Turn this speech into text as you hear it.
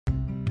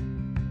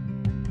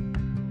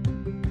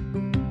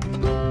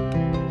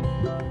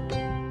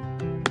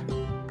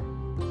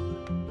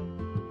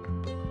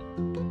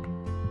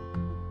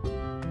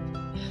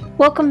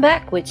Welcome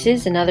back,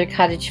 witches and other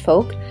cottage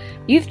folk.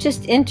 You've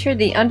just entered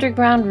the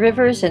underground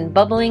rivers and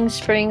bubbling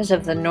springs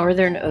of the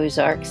northern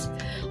Ozarks.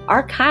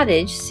 Our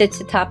cottage sits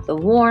atop the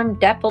warm,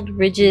 dappled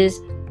ridges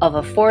of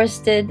a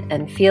forested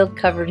and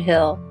field-covered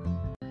hill,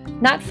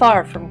 not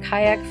far from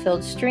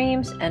kayak-filled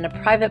streams and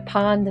a private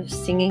pond of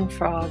singing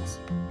frogs.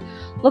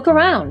 Look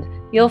around.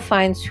 You'll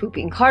find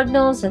swooping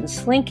cardinals and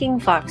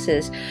slinking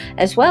foxes,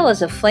 as well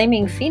as a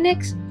flaming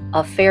phoenix,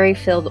 a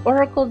fairy-filled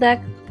oracle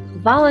deck,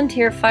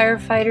 volunteer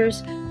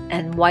firefighters,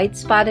 and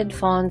white-spotted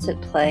fawns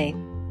at play.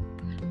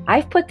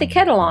 I've put the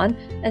kettle on,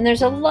 and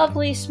there's a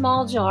lovely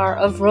small jar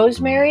of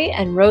rosemary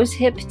and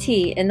rosehip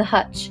tea in the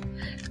hutch.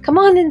 Come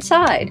on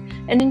inside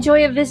and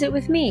enjoy a visit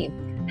with me,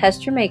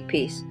 Hester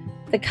Makepeace,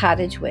 the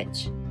Cottage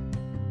Witch.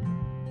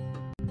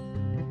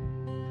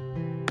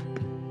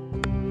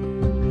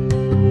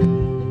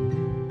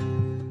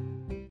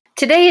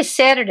 Today is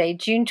Saturday,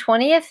 June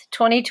 20th,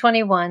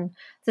 2021.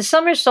 The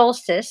summer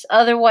solstice,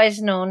 otherwise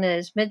known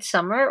as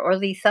Midsummer or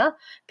Litha,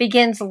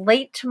 begins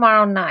late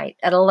tomorrow night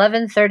at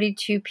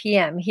 11:32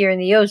 p.m. here in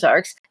the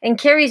Ozarks and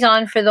carries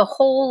on for the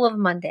whole of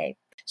Monday.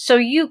 So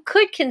you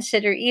could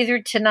consider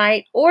either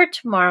tonight or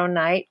tomorrow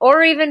night,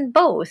 or even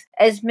both,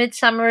 as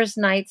Midsummer's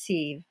Night's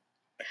Eve.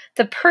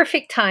 The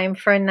perfect time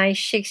for a nice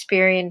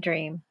Shakespearean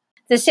dream.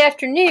 This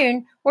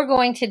afternoon, we're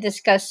going to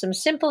discuss some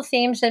simple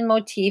themes and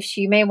motifs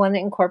you may want to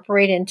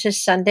incorporate into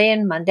Sunday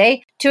and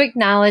Monday to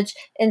acknowledge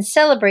and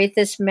celebrate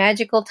this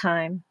magical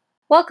time.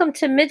 Welcome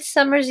to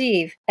Midsummer's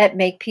Eve at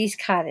Makepeace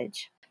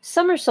Cottage.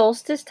 Summer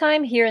solstice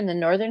time here in the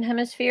Northern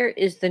Hemisphere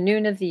is the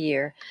noon of the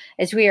year,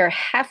 as we are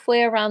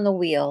halfway around the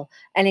wheel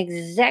and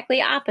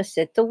exactly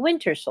opposite the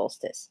winter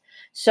solstice.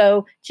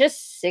 So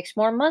just 6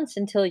 more months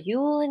until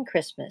Yule and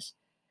Christmas.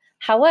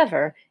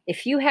 However,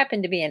 if you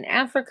happen to be in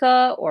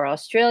Africa or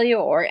Australia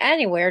or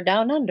anywhere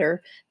down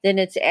under, then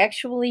it's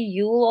actually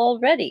Yule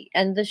already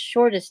and the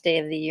shortest day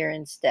of the year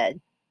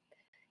instead.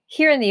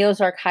 Here in the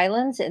Ozark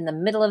Highlands in the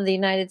middle of the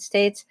United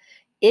States,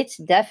 it's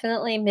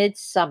definitely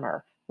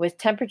midsummer, with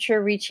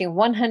temperature reaching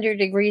 100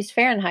 degrees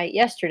Fahrenheit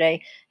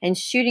yesterday and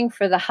shooting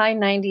for the high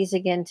 90s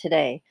again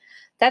today.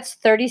 That's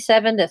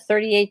 37 to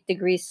 38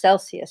 degrees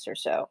Celsius or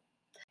so.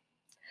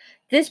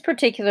 This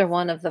particular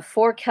one of the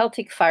 4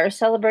 Celtic fire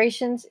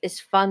celebrations is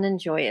fun and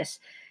joyous.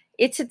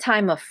 It's a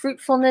time of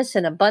fruitfulness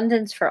and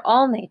abundance for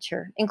all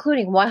nature,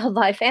 including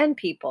wildlife and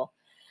people.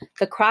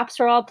 The crops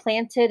are all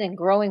planted and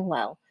growing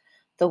well.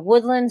 The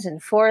woodlands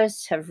and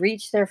forests have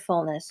reached their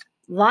fullness.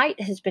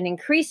 Light has been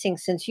increasing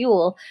since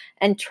Yule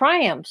and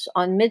triumphs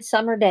on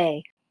Midsummer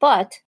Day,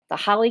 but the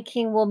Holly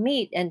King will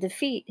meet and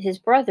defeat his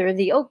brother,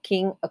 the Oak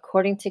King,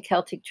 according to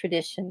Celtic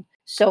tradition.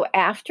 So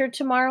after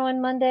tomorrow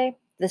and Monday,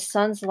 the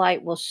sun's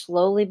light will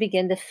slowly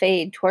begin to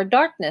fade toward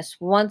darkness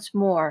once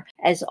more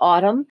as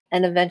autumn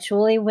and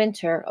eventually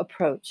winter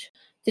approach.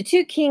 The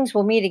 2 kings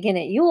will meet again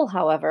at Yule,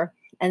 however,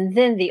 and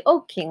then the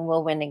Oak King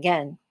will win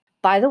again.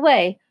 By the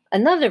way,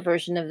 another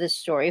version of this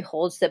story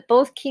holds that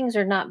both kings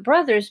are not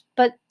brothers,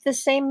 but the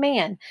same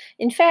man.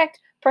 In fact,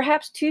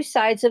 perhaps 2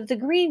 sides of the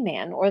Green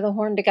Man or the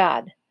Horned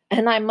God.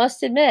 And I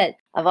must admit,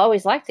 I've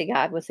always liked a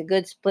god with a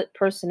good split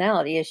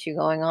personality issue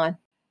going on.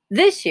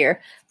 This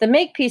year, the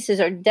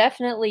Makepieces are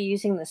definitely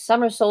using the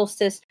summer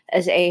solstice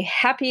as a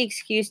happy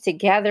excuse to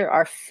gather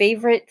our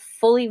favorite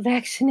fully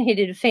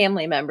vaccinated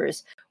family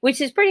members,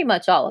 which is pretty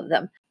much all of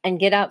them,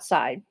 and get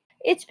outside.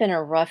 It's been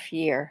a rough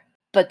year,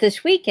 but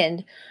this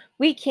weekend,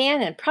 we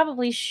can and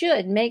probably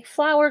should make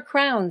flower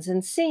crowns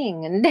and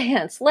sing and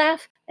dance,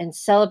 laugh, and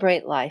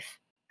celebrate life.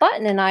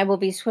 Button and I will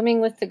be swimming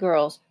with the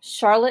girls,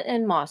 Charlotte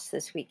and Moss,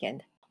 this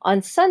weekend.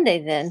 On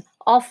Sunday, then,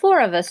 all 4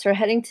 of us are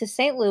heading to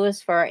St.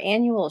 Louis for our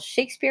annual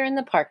Shakespeare in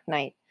the Park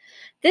night.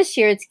 This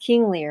year it's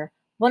King Lear,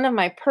 one of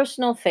my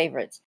personal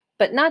favorites,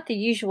 but not the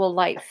usual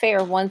light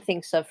fare one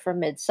thinks of for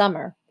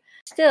midsummer.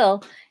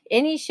 Still,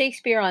 any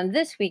Shakespeare on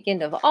this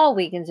weekend of all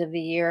weekends of the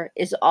year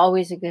is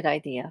always a good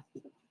idea.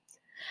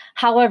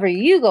 However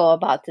you go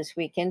about this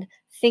weekend,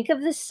 think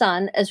of the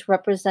sun as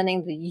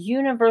representing the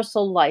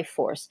universal life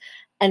force,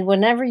 and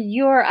whenever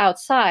you are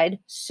outside,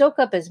 soak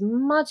up as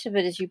much of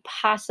it as you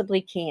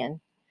possibly can.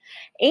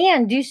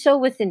 And do so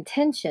with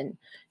intention.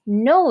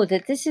 Know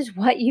that this is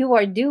what you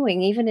are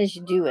doing even as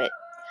you do it.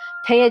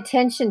 Pay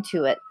attention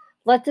to it.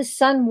 Let the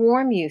sun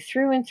warm you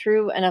through and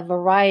through in a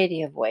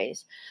variety of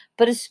ways,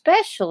 but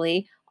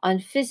especially on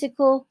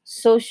physical,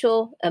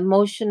 social,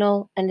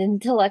 emotional, and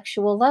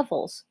intellectual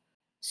levels.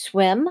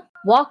 Swim,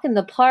 walk in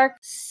the park,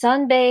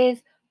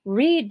 sunbathe,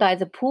 read by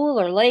the pool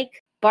or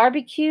lake,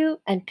 barbecue,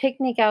 and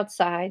picnic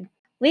outside.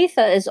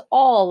 Litha is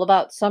all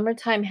about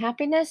summertime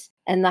happiness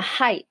and the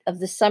height of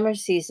the summer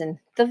season,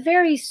 the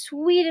very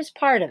sweetest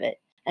part of it,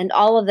 and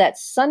all of that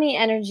sunny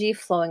energy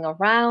flowing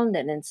around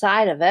and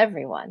inside of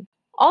everyone.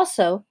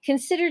 Also,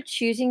 consider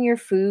choosing your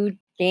food,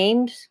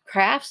 games,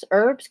 crafts,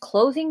 herbs,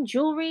 clothing,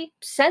 jewelry,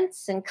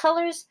 scents and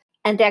colors,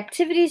 and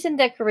activities and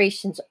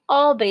decorations,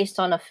 all based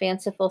on a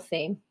fanciful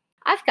theme.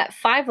 I've got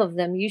 5 of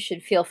them you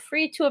should feel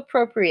free to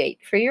appropriate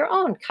for your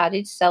own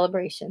cottage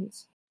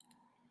celebrations.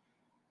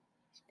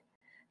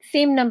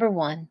 Theme number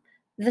 1,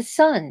 the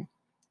sun.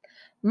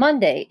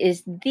 Monday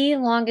is the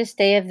longest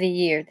day of the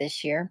year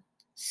this year.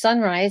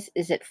 Sunrise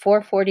is at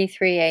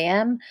 4:43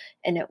 a.m.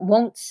 and it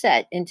won't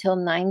set until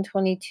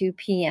 9:22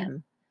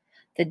 p.m.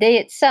 The day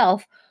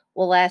itself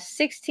will last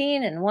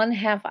 16 and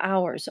 1/2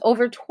 hours,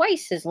 over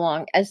twice as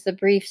long as the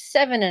brief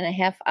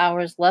 7.5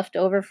 hours left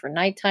over for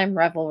nighttime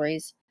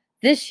revelries.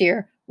 This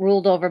year,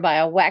 ruled over by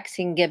a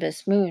waxing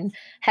gibbous moon,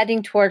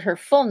 heading toward her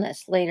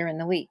fullness later in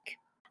the week.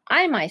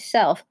 I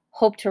myself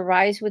hope to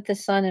rise with the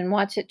sun and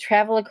watch it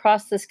travel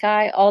across the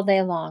sky all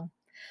day long.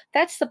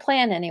 That's the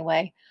plan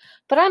anyway.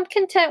 But I'm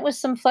content with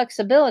some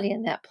flexibility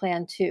in that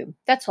plan too.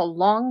 That's a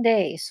long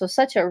day, so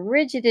such a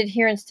rigid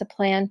adherence to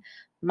plan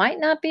might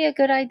not be a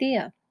good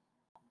idea.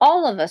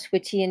 All of us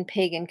witchy and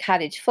pagan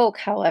cottage folk,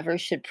 however,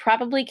 should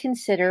probably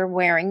consider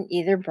wearing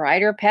either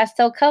bright or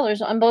pastel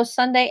colors on both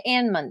Sunday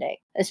and Monday,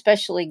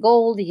 especially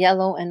gold,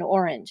 yellow, and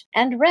orange,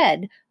 and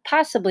red,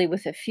 possibly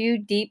with a few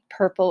deep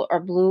purple or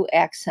blue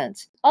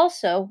accents.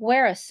 Also,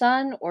 wear a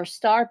sun or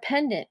star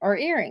pendant or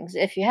earrings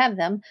if you have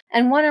them,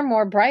 and one or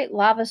more bright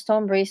lava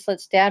stone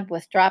bracelets dabbed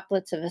with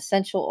droplets of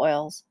essential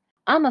oils.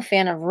 I'm a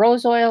fan of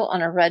rose oil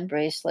on a red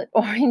bracelet,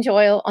 orange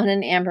oil on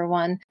an amber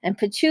one, and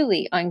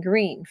patchouli on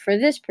green for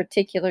this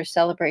particular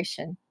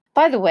celebration.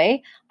 By the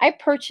way, I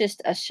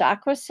purchased a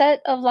chakra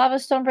set of lava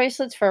stone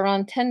bracelets for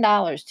around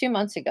 $10 2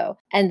 months ago,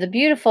 and the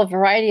beautiful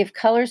variety of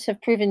colors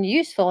have proven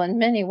useful in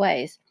many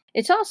ways.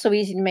 It's also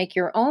easy to make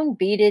your own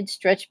beaded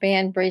stretch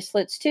band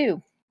bracelets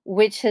too,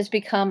 which has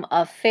become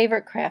a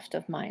favorite craft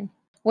of mine.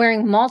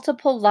 Wearing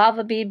multiple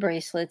lava bead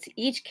bracelets,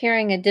 each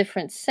carrying a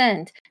different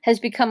scent,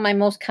 has become my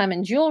most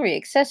common jewelry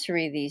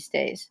accessory these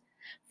days.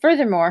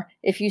 Furthermore,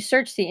 if you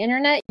search the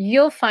internet,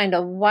 you'll find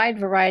a wide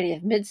variety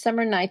of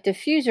midsummer night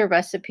diffuser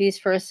recipes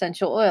for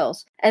essential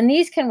oils, and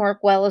these can work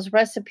well as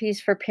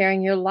recipes for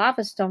pairing your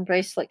lava stone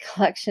bracelet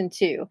collection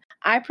too.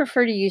 I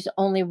prefer to use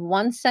only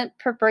 1 scent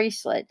per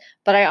bracelet,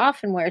 but I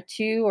often wear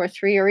 2 or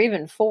 3 or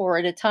even 4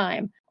 at a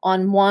time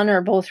on one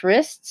or both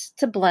wrists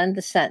to blend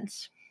the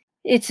scents.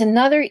 It's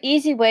another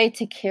easy way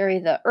to carry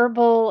the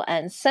herbal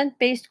and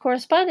scent-based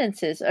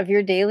correspondences of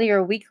your daily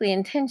or weekly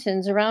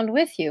intentions around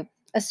with you,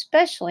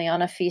 especially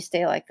on a feast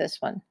day like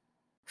this one.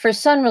 For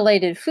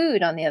sun-related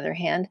food, on the other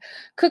hand,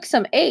 cook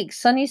some eggs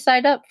sunny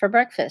side up for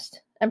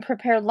breakfast and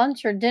prepare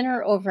lunch or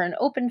dinner over an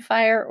open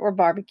fire or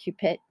barbecue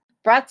pit.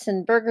 Brats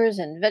and burgers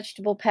and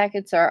vegetable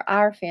packets are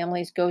our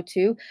family's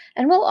go-to,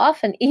 and we'll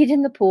often eat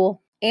in the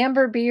pool.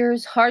 Amber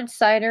beers, hard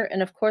cider,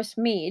 and of course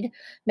mead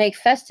make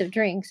festive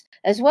drinks,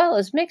 as well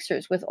as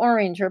mixers with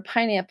orange or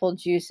pineapple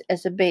juice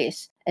as a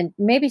base, and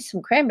maybe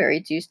some cranberry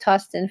juice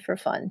tossed in for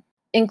fun.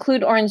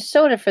 Include orange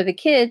soda for the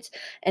kids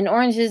and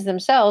oranges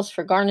themselves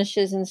for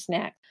garnishes and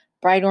snacks.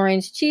 Bright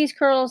orange cheese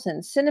curls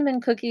and cinnamon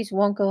cookies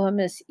won't go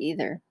amiss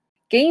either.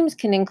 Games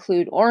can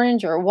include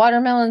orange or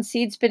watermelon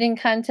seed spitting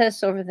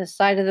contests over the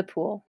side of the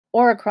pool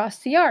or across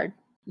the yard.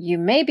 You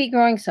may be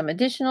growing some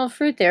additional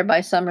fruit there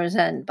by summer's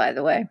end, by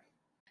the way.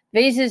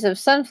 Vases of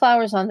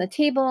sunflowers on the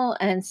table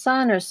and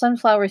sun or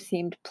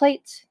sunflower-themed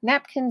plates,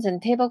 napkins,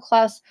 and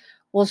tablecloths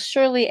will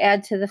surely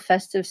add to the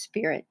festive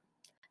spirit.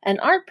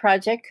 An art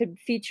project could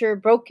feature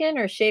broken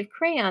or shaved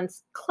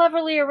crayons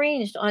cleverly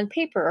arranged on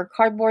paper or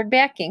cardboard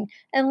backing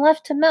and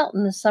left to melt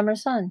in the summer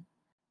sun.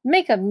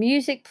 Make a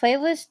music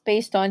playlist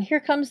based on Here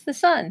Comes the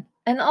Sun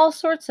and all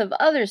sorts of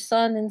other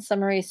sun and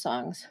summery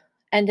songs.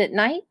 And at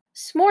night,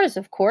 s'mores,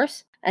 of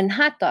course, and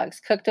hot dogs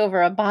cooked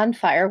over a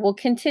bonfire will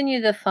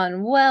continue the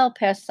fun well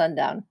past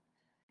sundown.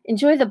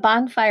 Enjoy the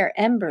bonfire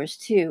embers,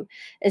 too,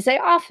 as they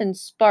often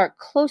spark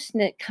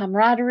close-knit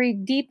camaraderie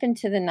deep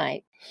into the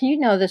night. You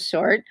know the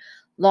sort.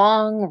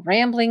 Long,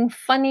 rambling,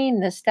 funny,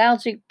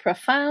 nostalgic,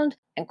 profound,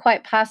 and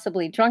quite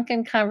possibly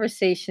drunken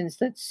conversations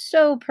that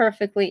so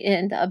perfectly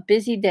end a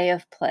busy day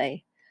of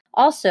play.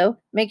 Also,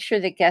 make sure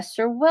that guests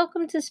are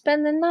welcome to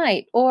spend the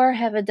night or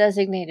have a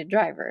designated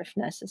driver if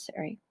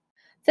necessary.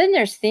 Then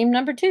there's theme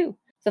number 2,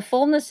 the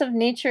fullness of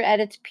nature at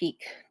its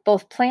peak,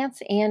 both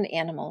plants and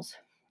animals.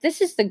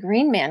 This is the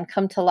green man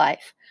come to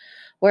life,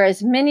 where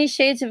as many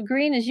shades of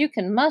green as you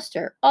can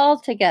muster all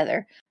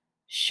together.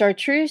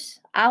 Chartreuse,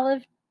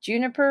 olive,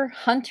 juniper,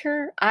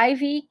 hunter,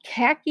 ivy,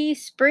 khaki,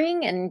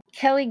 spring, and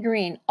Kelly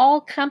green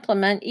all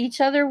complement each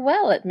other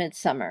well at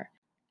midsummer.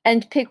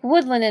 And pick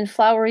woodland and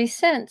flowery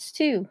scents,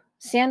 too.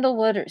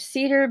 Sandalwood or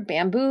cedar,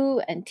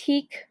 bamboo,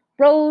 antique,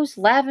 rose,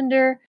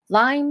 lavender,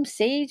 lime,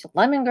 sage,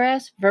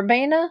 lemongrass,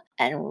 verbena,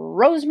 and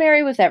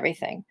rosemary with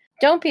everything.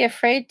 Don't be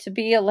afraid to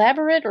be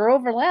elaborate or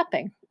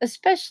overlapping,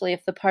 especially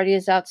if the party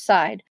is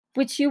outside,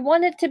 which you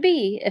want it to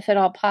be if at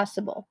all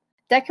possible.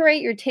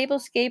 Decorate your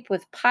tablescape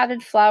with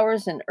potted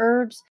flowers and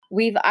herbs,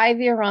 weave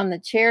ivy around the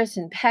chairs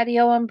and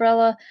patio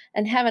umbrella,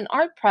 and have an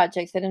art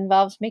project that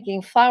involves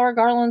making flower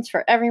garlands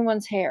for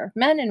everyone's hair,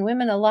 men and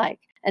women alike,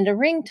 and a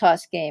ring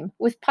toss game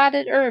with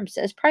potted herbs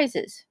as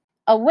prizes.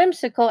 A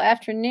whimsical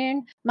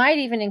afternoon might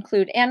even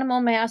include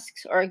animal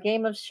masks or a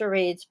game of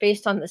charades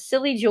based on the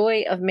silly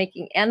joy of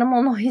making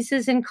animal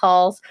noises and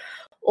calls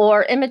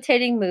or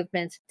imitating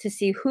movements to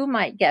see who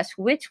might guess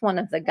which one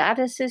of the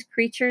goddess's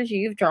creatures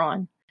you've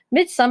drawn.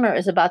 Midsummer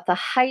is about the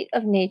height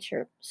of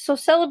nature, so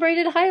celebrate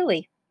it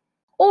highly.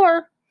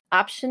 Or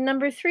option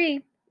number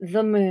 3,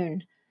 the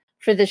moon.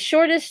 For the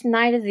shortest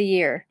night of the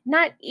year,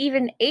 not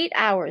even 8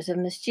 hours of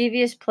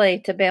mischievous play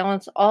to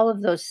balance all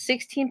of those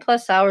 16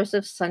 plus hours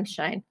of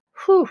sunshine.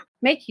 Whew,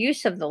 make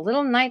use of the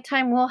little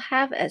nighttime we'll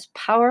have as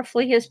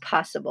powerfully as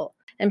possible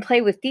and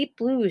play with deep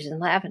blues and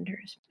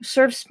lavenders.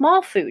 Serve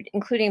small food,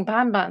 including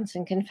bonbons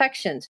and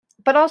confections,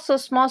 but also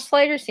small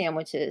slider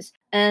sandwiches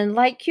and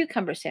light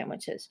cucumber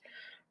sandwiches.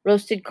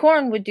 Roasted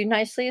corn would do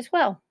nicely as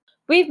well.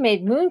 We've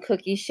made moon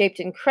cookies shaped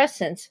in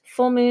crescents,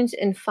 full moons,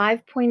 and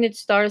 5-pointed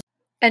stars,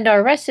 and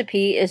our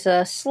recipe is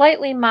a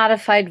slightly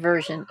modified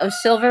version of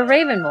Silver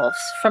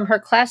Ravenwolf's from her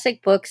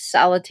classic book,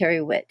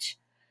 Solitary Witch.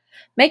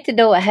 Make the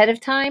dough ahead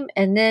of time,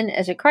 and then,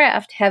 as a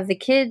craft, have the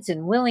kids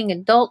and willing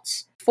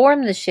adults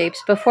form the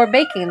shapes before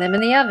baking them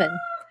in the oven.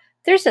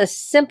 There's a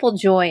simple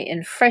joy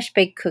in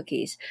fresh-baked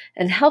cookies,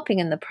 and helping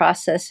in the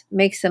process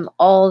makes them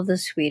all the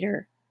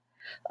sweeter.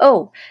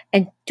 Oh,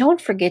 and don't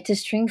forget to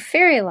string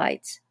fairy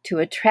lights to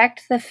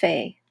attract the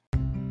fae.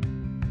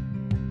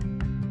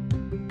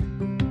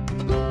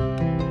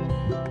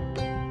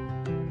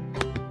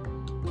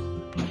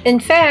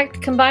 In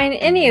fact, combine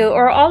any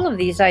or all of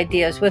these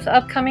ideas with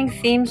upcoming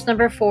themes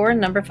number 4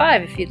 and number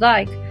 5 if you'd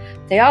like.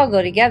 They all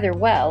go together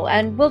well,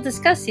 and we'll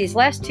discuss these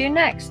last 2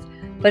 next.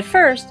 But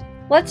first,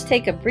 let's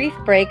take a brief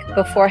break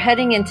before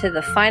heading into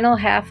the final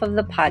half of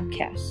the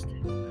podcast.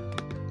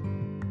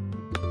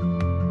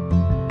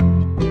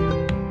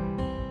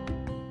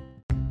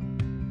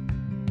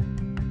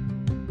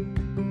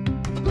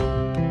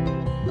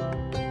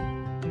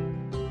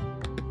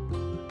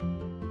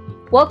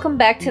 Welcome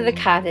back to the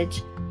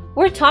cottage.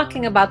 We're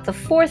talking about the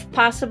 4th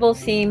possible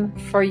theme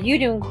for you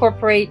to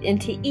incorporate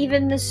into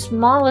even the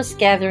smallest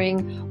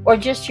gathering or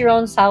just your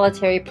own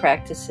solitary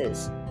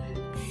practices.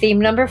 Theme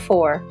number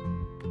 4,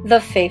 the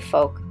Fae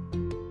Folk.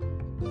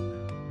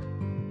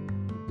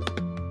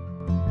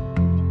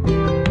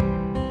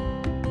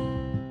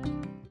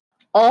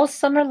 All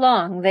summer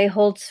long, they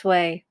hold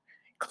sway.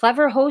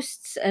 Clever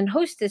hosts and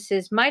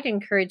hostesses might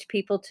encourage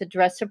people to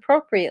dress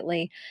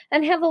appropriately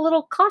and have a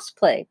little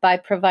cosplay by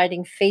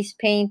providing face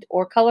paint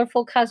or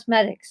colorful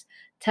cosmetics,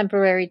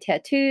 temporary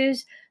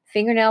tattoos,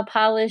 fingernail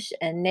polish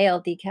and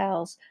nail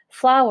decals,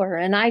 flower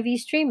and ivy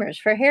streamers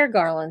for hair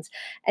garlands,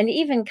 and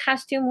even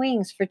costume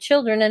wings for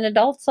children and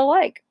adults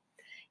alike.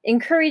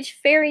 Encourage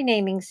fairy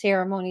naming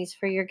ceremonies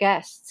for your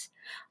guests.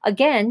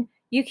 Again,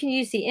 you can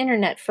use the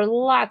internet for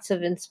lots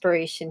of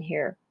inspiration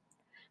here.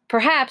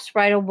 Perhaps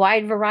write a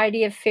wide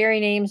variety of fairy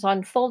names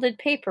on folded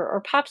paper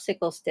or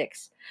popsicle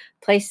sticks.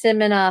 Place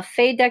them in a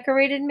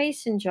Fae-decorated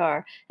mason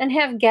jar and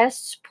have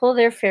guests pull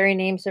their fairy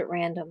names at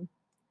random.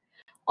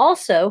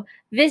 Also,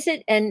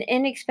 visit an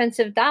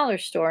inexpensive dollar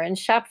store and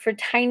shop for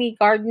tiny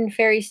garden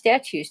fairy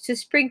statues to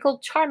sprinkle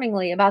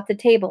charmingly about the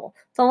table,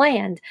 the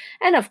land,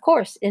 and of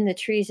course in the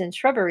trees and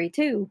shrubbery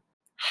too.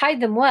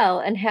 Hide them well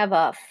and have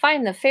a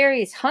Find the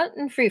Fairies hunt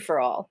and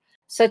free-for-all,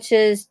 such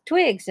as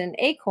twigs and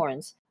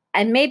acorns,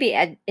 and maybe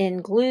add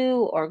in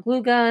glue or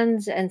glue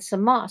guns and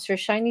some moss or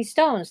shiny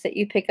stones that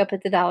you pick up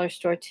at the dollar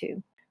store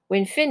too.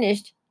 When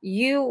finished,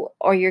 you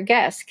or your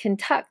guests can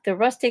tuck the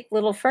rustic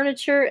little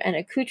furniture and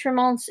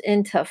accoutrements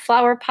into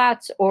flower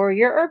pots or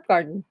your herb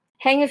garden.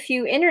 Hang a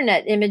few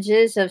internet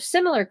images of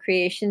similar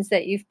creations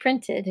that you've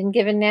printed and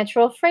given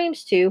natural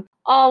frames to,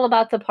 all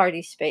about the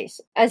party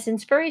space, as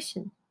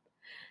inspiration.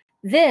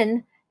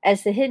 Then,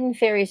 as the hidden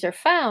fairies are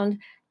found,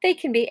 they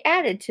can be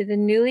added to the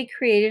newly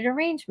created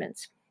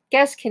arrangements.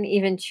 Guests can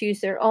even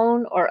choose their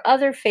own or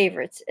other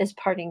favorites as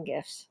parting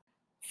gifts.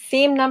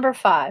 Theme number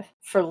 5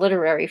 for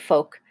literary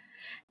folk.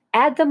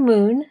 Add the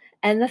moon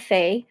and the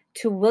fae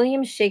to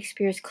William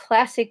Shakespeare's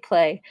classic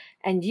play,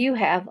 and you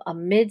have A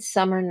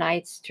Midsummer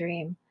Night's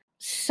Dream.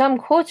 Some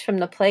quotes from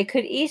the play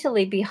could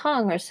easily be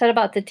hung or set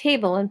about the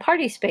table in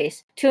party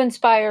space to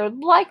inspire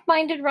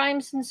like-minded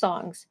rhymes and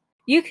songs.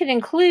 You could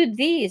include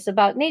these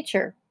about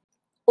nature.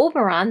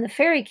 Oberon, the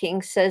fairy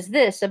king, says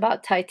this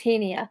about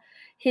Titania,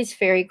 his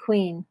fairy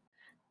queen.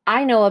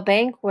 I know a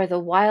bank where the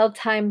wild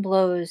thyme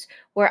blows,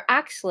 where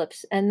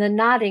oxlips and the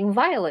nodding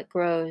violet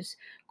grows,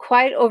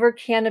 quite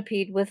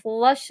over-canopied with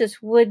luscious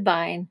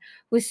woodbine,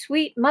 with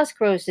sweet musk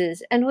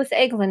roses and with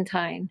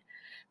eglantine.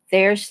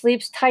 There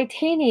sleeps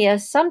Titania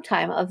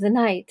sometime of the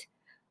night,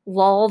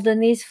 lulled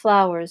in these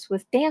flowers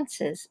with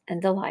dances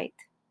and delight.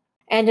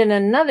 And in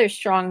another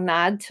strong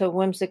nod to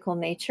whimsical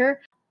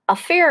nature, a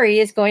fairy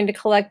is going to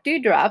collect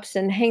dewdrops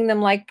and hang them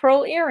like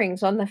pearl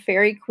earrings on the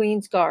fairy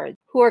queen's guard,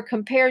 who are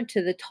compared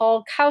to the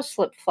tall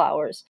cowslip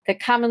flowers that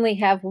commonly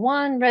have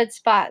one red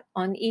spot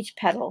on each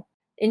petal.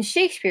 In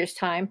Shakespeare's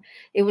time,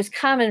 it was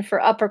common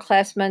for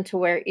upper-class men to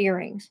wear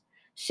earrings.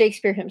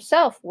 Shakespeare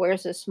himself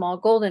wears a small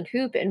golden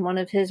hoop in one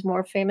of his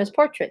more famous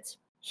portraits.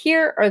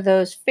 Here are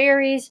those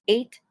fairies'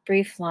 8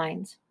 brief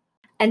lines.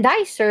 And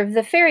I serve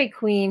the fairy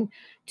queen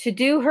to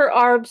do her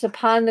arbs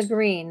upon the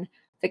green.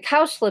 The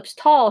cowslips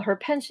tall her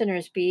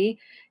pensioners be,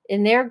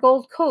 in their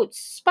gold coats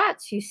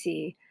spots you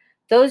see.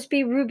 Those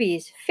be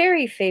rubies,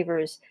 fairy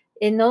favors,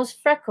 in those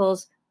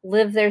freckles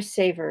live their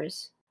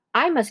savors.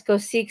 I must go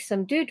seek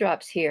some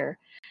dewdrops here,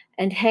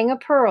 and hang a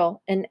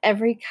pearl in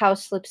every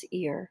cowslip's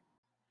ear.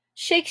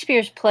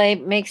 Shakespeare's play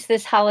makes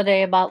this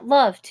holiday about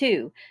love,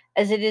 too,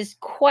 as it is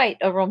quite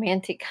a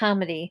romantic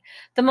comedy.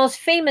 The most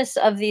famous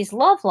of these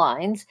love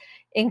lines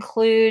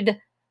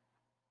include,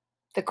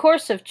 "The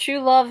course of true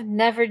love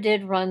never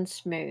did run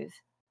smooth,"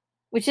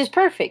 which is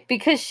perfect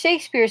because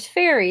Shakespeare's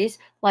fairies,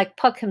 like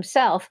Puck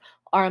himself,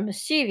 are a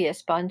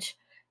mischievous bunch.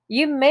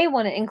 You may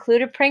want to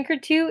include a prank or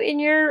two in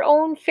your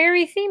own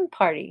fairy theme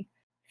party.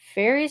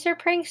 Fairies are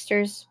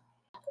pranksters.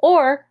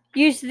 Or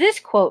use this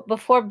quote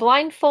before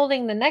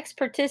blindfolding the next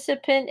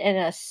participant in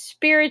a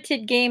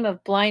spirited game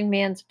of blind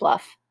man's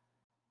bluff.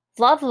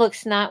 "Love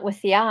looks not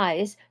with the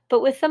eyes, but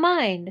with the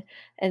mind,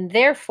 and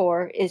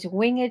therefore is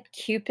winged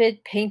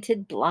Cupid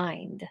painted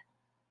blind."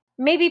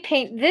 Maybe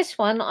paint this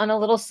one on a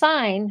little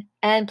sign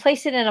and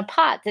place it in a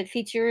pot that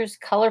features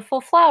colorful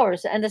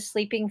flowers and a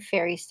sleeping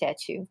fairy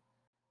statue.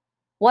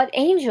 "What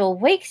angel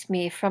wakes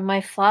me from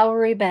my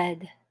flowery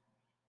bed?"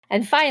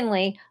 And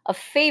finally, a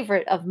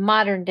favorite of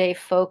modern day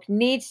folk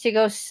needs to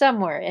go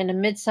somewhere in A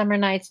Midsummer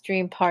Night's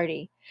Dream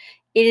party.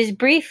 It is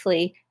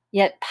briefly,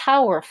 yet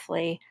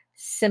powerfully,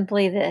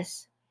 simply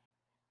this: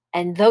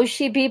 "And though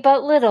she be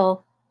but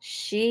little,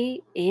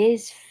 she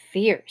is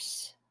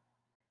fierce."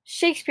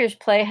 Shakespeare's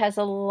play has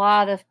a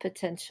lot of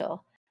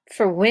potential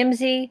for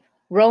whimsy,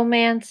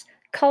 romance,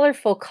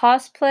 colorful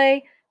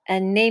cosplay,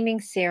 and naming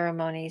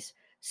ceremonies,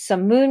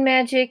 some moon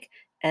magic,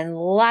 and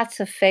lots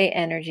of fae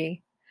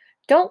energy.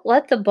 Don't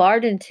let the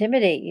bard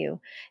intimidate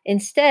you.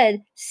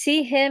 Instead,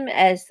 see him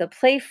as the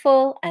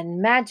playful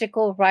and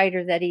magical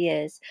writer that he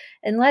is,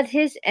 and let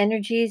his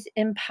energies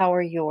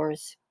empower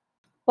yours.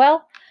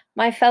 Well,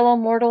 my fellow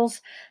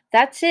mortals,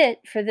 that's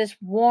it for this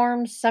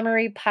warm,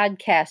 summery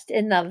podcast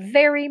in the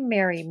very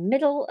merry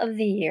middle of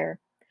the year.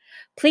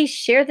 Please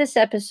share this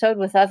episode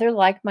with other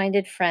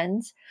like-minded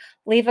friends,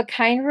 leave a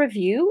kind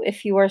review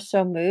if you are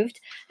so moved,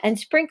 and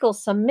sprinkle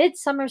some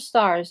midsummer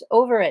stars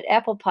over at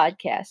Apple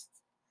Podcasts.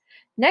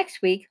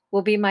 Next week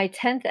will be my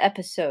 10th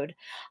episode.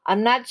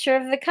 I'm not sure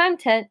of the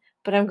content,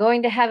 but I'm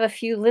going to have a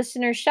few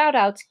listener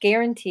shout-outs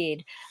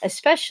guaranteed,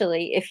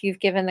 especially if you've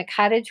given The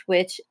Cottage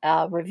Witch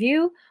a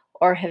review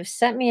or have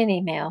sent me an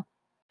email.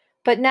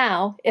 But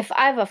now, if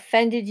I've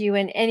offended you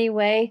in any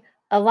way,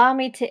 allow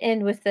me to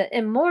end with the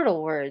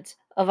immortal words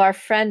of our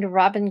friend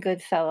Robin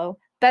Goodfellow,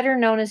 better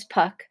known as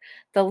Puck,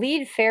 the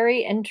lead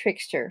fairy and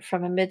trickster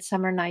from A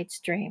Midsummer Night's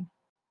Dream.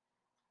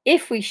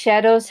 "If we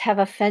shadows have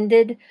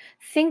offended,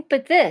 think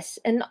but this,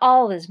 and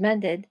all is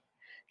mended,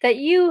 that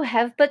you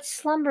have but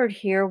slumbered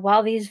here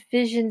while these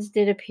visions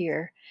did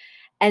appear,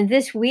 and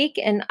this weak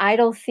and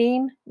idle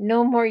theme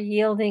no more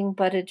yielding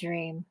but a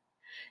dream.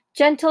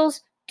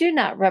 Gentles, do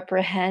not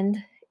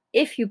reprehend.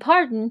 If you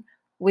pardon,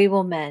 we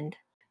will mend.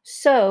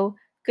 So,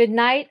 good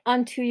night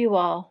unto you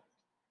all.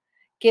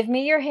 Give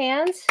me your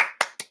hands,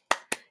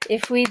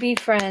 if we be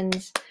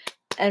friends,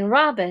 and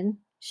Robin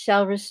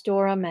shall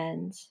restore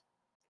amends."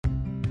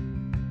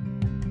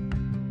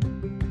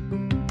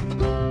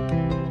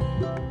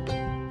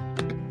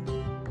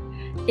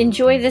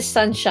 Enjoy the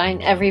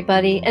sunshine,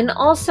 everybody, and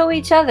also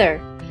each other,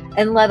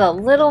 and let a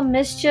little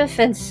mischief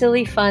and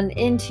silly fun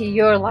into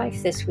your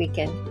life this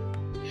weekend.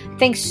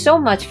 Thanks so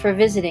much for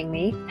visiting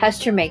me,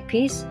 Hester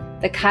Makepeace,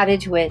 the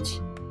Cottage Witch,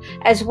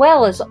 as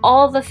well as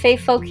all the fae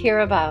folk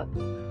hereabout.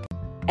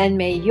 And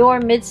may your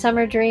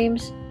midsummer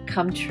dreams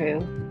come true.